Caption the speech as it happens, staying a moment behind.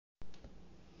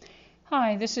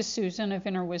Hi, this is Susan of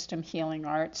Inner Wisdom Healing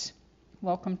Arts.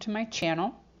 Welcome to my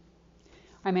channel.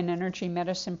 I'm an energy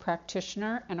medicine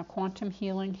practitioner and a quantum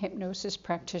healing hypnosis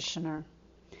practitioner.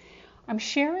 I'm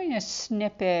sharing a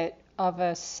snippet of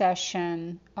a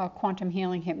session, a quantum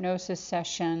healing hypnosis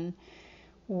session,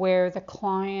 where the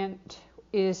client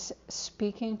is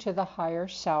speaking to the higher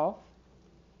self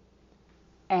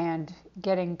and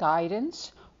getting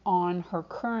guidance on her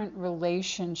current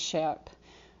relationship.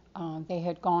 They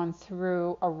had gone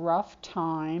through a rough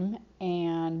time,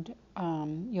 and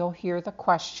you'll hear the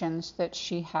questions that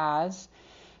she has.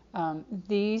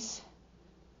 These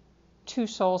two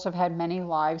souls have had many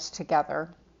lives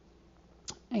together,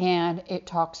 and it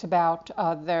talks about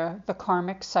the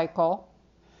karmic cycle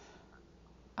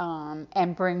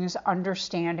and brings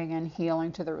understanding and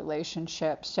healing to the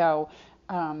relationship. So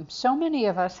many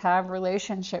of us have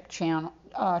relationship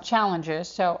challenges,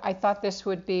 so I thought this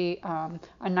would be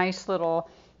a nice little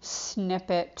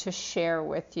snippet to share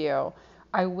with you.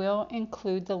 I will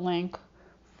include the link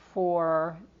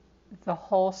for the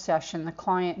whole session. The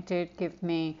client did give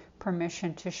me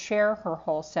permission to share her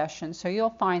whole session, so you'll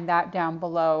find that down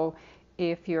below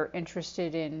if you're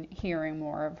interested in hearing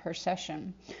more of her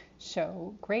session.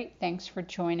 So great, thanks for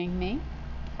joining me.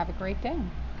 Have a great day.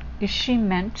 Is she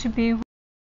meant to be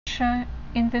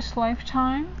in this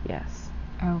lifetime? Yes.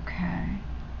 Okay.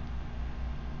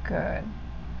 Good.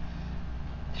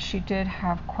 She did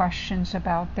have questions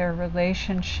about their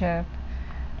relationship,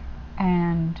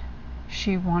 and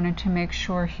she wanted to make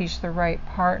sure he's the right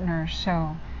partner,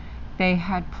 so they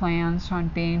had plans on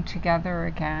being together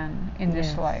again in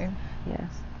this life.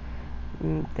 Yes.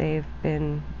 They've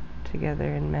been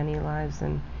together in many lives,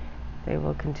 and they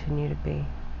will continue to be.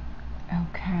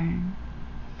 Okay.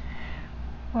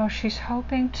 Well, she's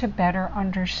hoping to better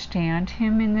understand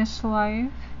him in this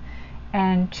life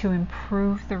and to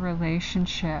improve the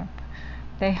relationship.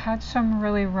 They had some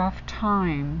really rough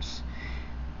times.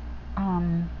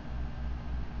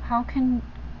 How can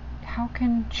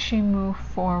she move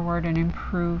forward and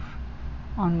improve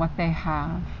on what they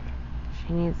have?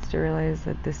 She needs to realize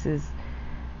that this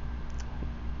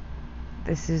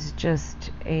is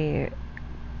just a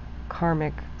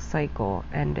karmic cycle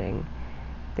ending.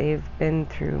 They've been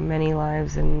through many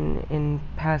lives, and in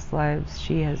past lives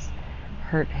she has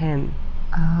hurt him.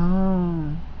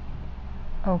 Oh,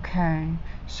 okay.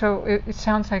 So it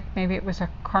sounds like maybe it was a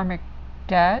karmic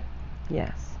debt?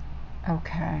 Yes.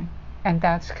 Okay. And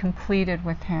that's completed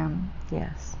with him?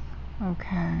 Yes.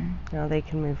 Okay. Now they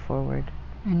can move forward.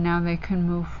 And now they can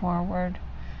move forward.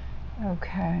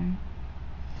 Okay.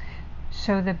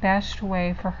 So the best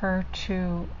way for her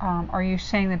to, are you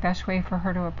saying the best way for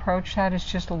her to approach that is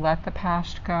just let the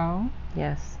past go?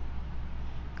 Yes.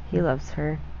 He loves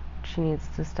her. She needs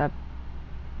to stop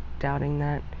doubting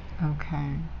that.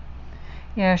 Okay.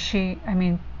 Yeah,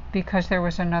 because there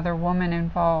was another woman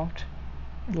involved.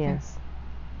 Yes.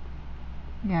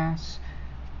 Yes.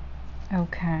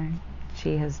 Okay.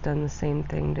 She has done the same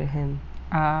thing to him.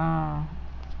 Ah.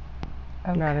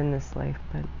 Okay. Not in this life,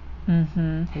 but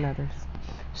in others.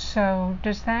 So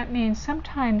does that mean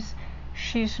sometimes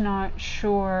she's not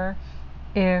sure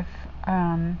if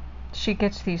she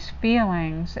gets these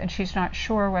feelings, and she's not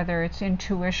sure whether it's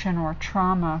intuition or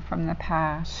trauma from the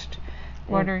past?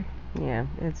 Yeah,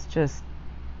 it's just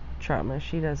trauma.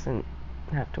 She doesn't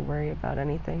have to worry about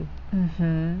anything.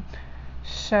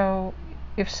 So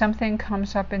if something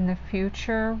comes up in the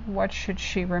future, what should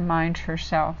she remind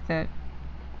herself that?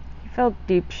 He felt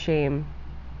deep shame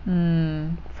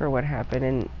for what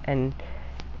happened, and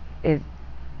it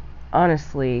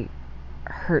honestly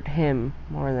hurt him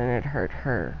more than it hurt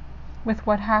her. With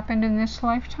what happened in this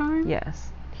lifetime?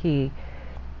 Yes. He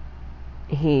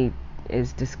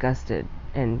is disgusted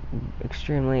and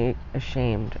extremely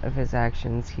ashamed of his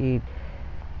actions.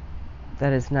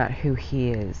 That is not who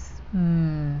he is.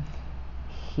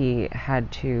 He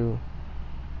had to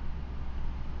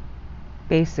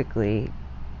basically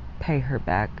pay her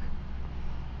back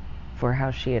for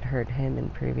how she had hurt him in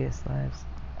previous lives.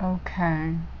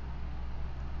 Okay.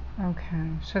 Okay.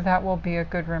 So that will be a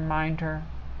good reminder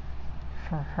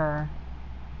for her.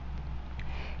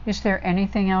 Is there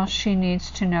anything else she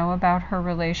needs to know about her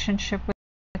relationship with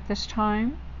him at this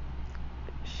time?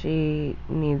 She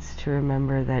needs to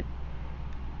remember that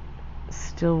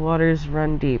still waters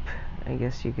run deep, I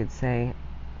guess you could say.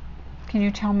 Can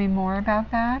you tell me more about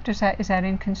that? Is that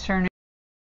in concern?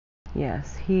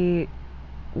 Yes, he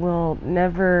will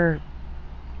never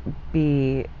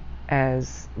be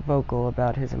as vocal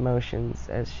about his emotions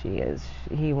as she is.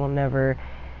 He will never.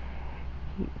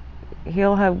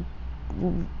 He'll have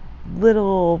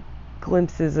little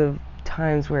glimpses of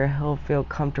times where he'll feel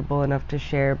comfortable enough to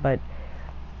share, but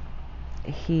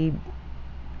he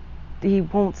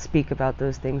won't speak about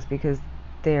those things because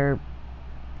they're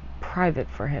private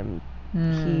for him.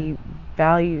 He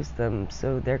values them,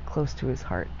 so they're close to his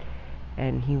heart,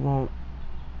 and he won't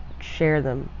share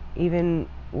them, even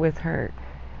with her.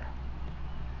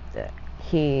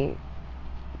 He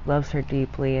loves her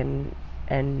deeply,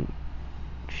 and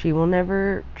she will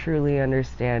never truly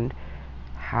understand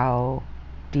how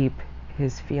deep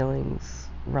his feelings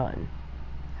run.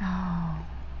 Oh.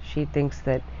 She thinks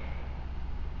that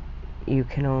you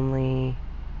can only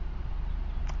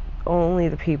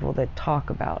the people that talk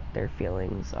about their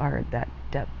feelings are at that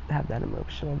depth, have that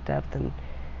emotional depth, and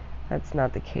that's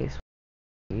not the case.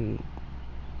 He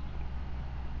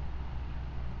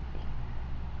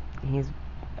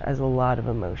has a lot of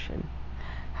emotion.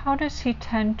 How does he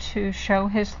tend to show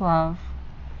his love?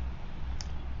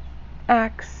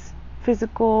 Acts,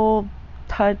 physical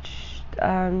touch.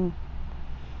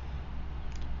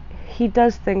 He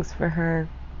does things for her.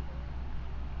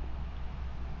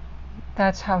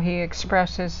 That's how he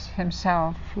expresses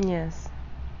himself. Yes.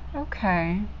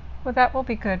 Okay. Well, that will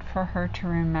be good for her to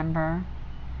remember.